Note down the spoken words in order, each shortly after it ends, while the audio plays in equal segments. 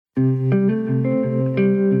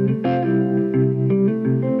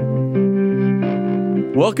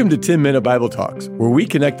Welcome to 10-Minute Bible Talks, where we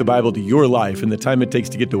connect the Bible to your life and the time it takes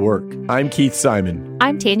to get to work. I'm Keith Simon.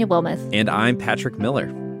 I'm Tanya Wilmoth. And I'm Patrick Miller.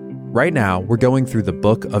 Right now, we're going through the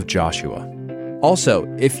book of Joshua. Also,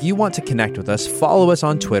 if you want to connect with us, follow us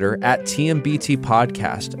on Twitter at TMBT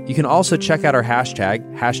Podcast. You can also check out our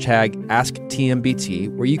hashtag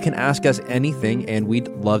AskTMBT, where you can ask us anything and we'd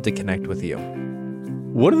love to connect with you.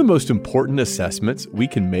 One of the most important assessments we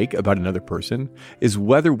can make about another person is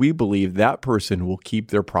whether we believe that person will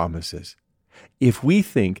keep their promises. If we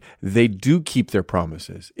think they do keep their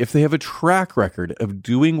promises, if they have a track record of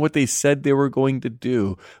doing what they said they were going to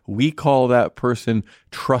do, we call that person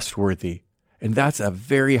trustworthy. And that's a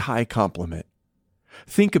very high compliment.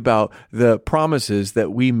 Think about the promises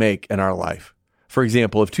that we make in our life. For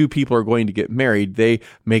example, if two people are going to get married, they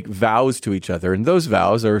make vows to each other, and those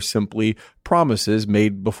vows are simply promises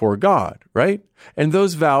made before God, right? And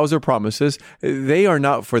those vows or promises, they are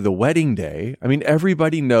not for the wedding day. I mean,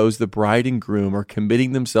 everybody knows the bride and groom are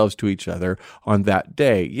committing themselves to each other on that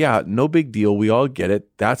day. Yeah, no big deal. We all get it.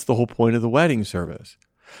 That's the whole point of the wedding service.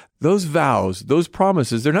 Those vows, those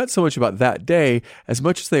promises, they're not so much about that day as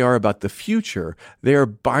much as they are about the future. They are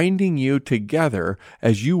binding you together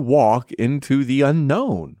as you walk into the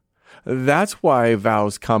unknown. That's why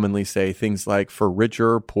vows commonly say things like for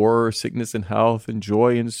richer, poorer, sickness and health, and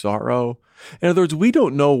joy and sorrow. In other words, we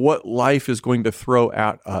don't know what life is going to throw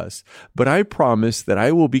at us, but I promise that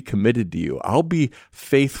I will be committed to you. I'll be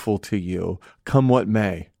faithful to you, come what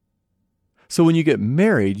may. So when you get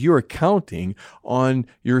married, you're counting on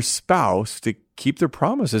your spouse to keep their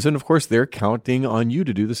promises. And of course, they're counting on you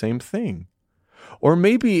to do the same thing. Or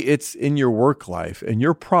maybe it's in your work life and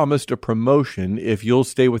you're promised a promotion if you'll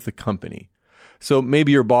stay with the company. So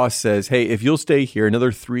maybe your boss says, hey, if you'll stay here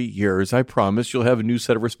another 3 years, I promise you'll have a new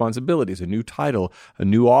set of responsibilities, a new title, a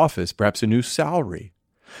new office, perhaps a new salary.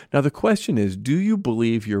 Now, the question is, do you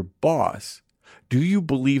believe your boss? Do you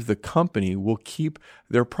believe the company will keep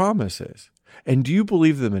their promises? And do you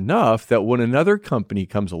believe them enough that when another company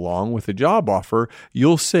comes along with a job offer,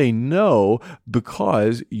 you'll say no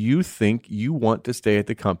because you think you want to stay at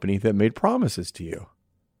the company that made promises to you?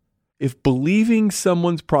 If believing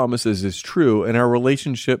someone's promises is true in our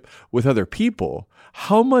relationship with other people,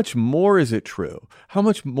 how much more is it true? How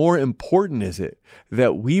much more important is it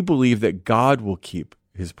that we believe that God will keep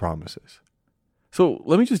his promises? So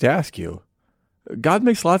let me just ask you, God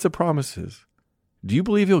makes lots of promises. Do you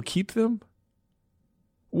believe he'll keep them?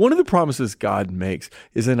 One of the promises God makes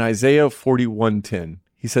is in Isaiah 41:10.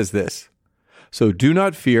 He says this, "So do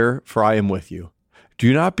not fear, for I am with you.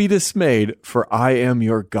 Do not be dismayed, for I am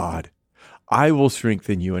your God. I will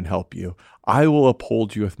strengthen you and help you. I will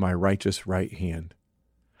uphold you with my righteous right hand."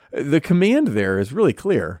 The command there is really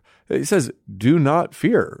clear. It says, do not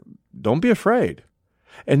fear. Don't be afraid.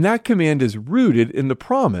 And that command is rooted in the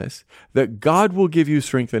promise that God will give you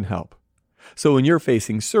strength and help. So when you're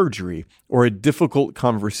facing surgery or a difficult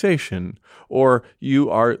conversation or you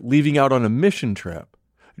are leaving out on a mission trip,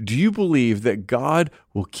 do you believe that God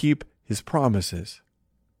will keep his promises?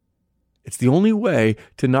 It's the only way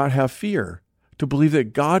to not have fear, to believe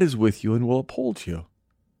that God is with you and will uphold you.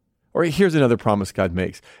 All right, here's another promise God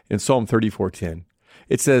makes in Psalm 34:10.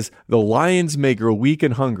 It says, "The lions may grow weak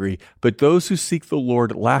and hungry, but those who seek the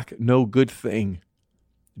Lord lack no good thing."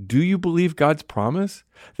 Do you believe God's promise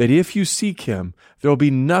that if you seek him, there will be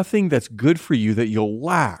nothing that's good for you that you'll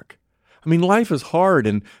lack? I mean, life is hard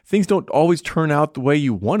and things don't always turn out the way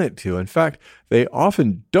you want it to. In fact, they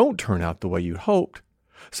often don't turn out the way you hoped.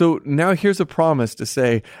 So now here's a promise to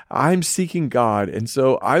say, I'm seeking God, and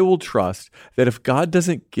so I will trust that if God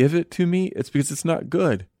doesn't give it to me, it's because it's not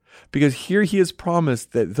good. Because here he has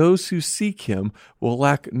promised that those who seek him will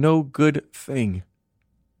lack no good thing.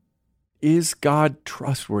 Is God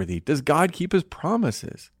trustworthy? Does God keep his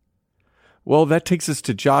promises? Well, that takes us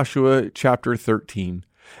to Joshua chapter 13.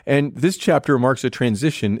 And this chapter marks a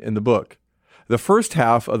transition in the book. The first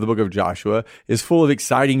half of the book of Joshua is full of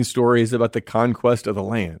exciting stories about the conquest of the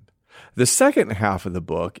land. The second half of the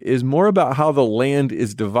book is more about how the land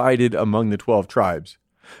is divided among the 12 tribes.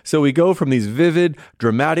 So we go from these vivid,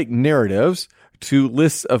 dramatic narratives to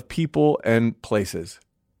lists of people and places.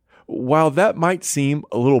 While that might seem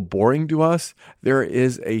a little boring to us, there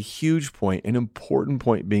is a huge point, an important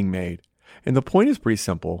point being made. And the point is pretty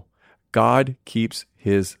simple. God keeps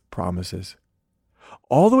his promises.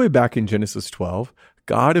 All the way back in Genesis 12,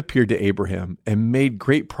 God appeared to Abraham and made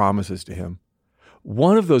great promises to him.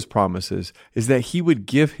 One of those promises is that he would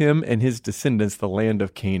give him and his descendants the land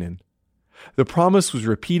of Canaan. The promise was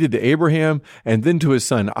repeated to Abraham and then to his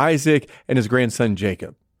son Isaac and his grandson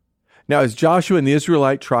Jacob. Now, as Joshua and the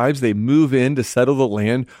Israelite tribes, they move in to settle the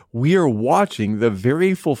land, we are watching the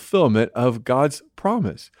very fulfillment of God's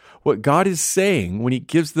promise. What God is saying when he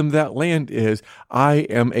gives them that land is, I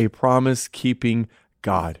am a promise-keeping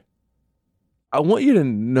God. I want you to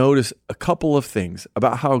notice a couple of things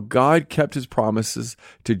about how God kept his promises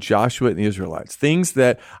to Joshua and the Israelites, things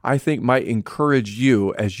that I think might encourage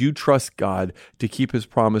you as you trust God to keep his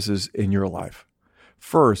promises in your life.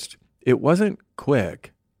 First, it wasn't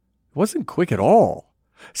quick. It wasn't quick at all.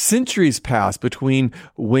 Centuries passed between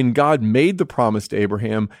when God made the promise to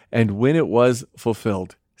Abraham and when it was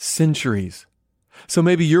fulfilled. Centuries. So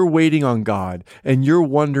maybe you're waiting on God and you're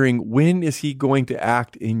wondering, when is he going to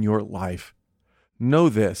act in your life? Know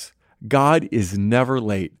this, God is never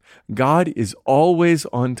late. God is always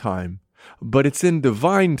on time, but it's in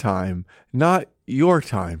divine time, not your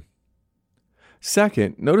time.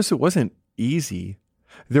 Second, notice it wasn't easy.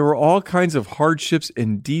 There were all kinds of hardships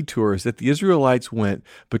and detours that the Israelites went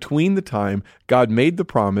between the time God made the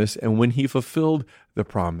promise and when he fulfilled the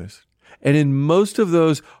promise. And in most of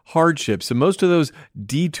those hardships and most of those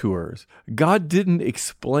detours, God didn't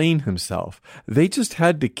explain himself. They just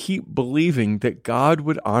had to keep believing that God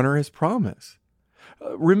would honor his promise.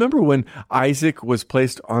 Remember when Isaac was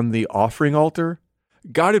placed on the offering altar?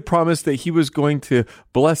 God had promised that he was going to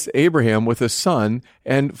bless Abraham with a son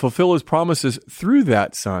and fulfill his promises through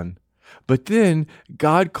that son. But then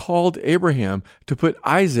God called Abraham to put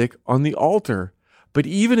Isaac on the altar. But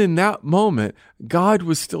even in that moment, God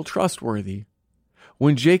was still trustworthy.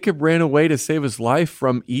 When Jacob ran away to save his life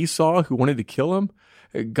from Esau, who wanted to kill him,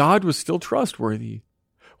 God was still trustworthy.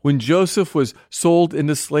 When Joseph was sold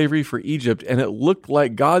into slavery for Egypt and it looked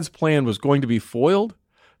like God's plan was going to be foiled,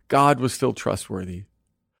 God was still trustworthy.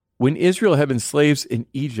 When Israel had been slaves in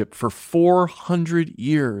Egypt for 400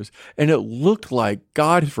 years and it looked like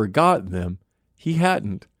God had forgotten them, he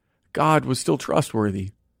hadn't. God was still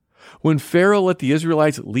trustworthy. When Pharaoh let the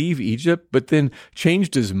Israelites leave Egypt, but then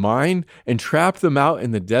changed his mind and trapped them out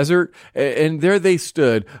in the desert, and there they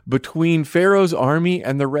stood between Pharaoh's army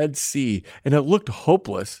and the Red Sea, and it looked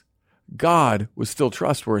hopeless, God was still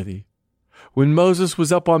trustworthy. When Moses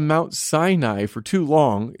was up on Mount Sinai for too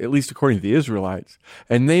long, at least according to the Israelites,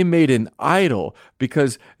 and they made an idol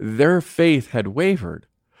because their faith had wavered,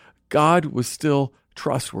 God was still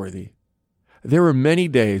trustworthy. There were many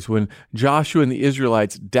days when Joshua and the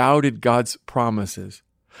Israelites doubted God's promises,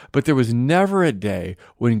 but there was never a day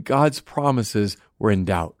when God's promises were in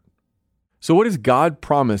doubt. So what has God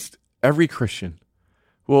promised every Christian?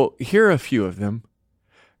 Well, here are a few of them.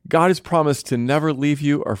 God has promised to never leave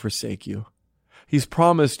you or forsake you. He's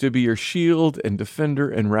promised to be your shield and defender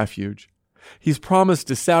and refuge. He's promised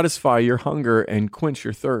to satisfy your hunger and quench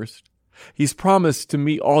your thirst. He's promised to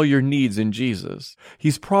meet all your needs in Jesus.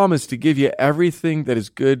 He's promised to give you everything that is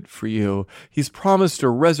good for you. He's promised to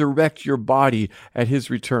resurrect your body at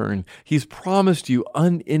his return. He's promised you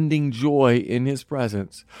unending joy in his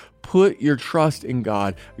presence. Put your trust in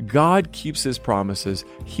God. God keeps his promises.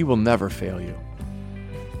 He will never fail you.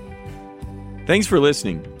 Thanks for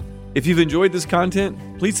listening. If you've enjoyed this content,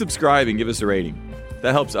 please subscribe and give us a rating.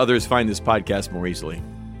 That helps others find this podcast more easily.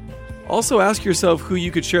 Also, ask yourself who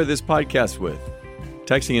you could share this podcast with.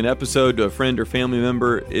 Texting an episode to a friend or family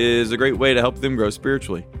member is a great way to help them grow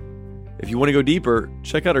spiritually. If you want to go deeper,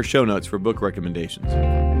 check out our show notes for book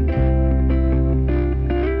recommendations.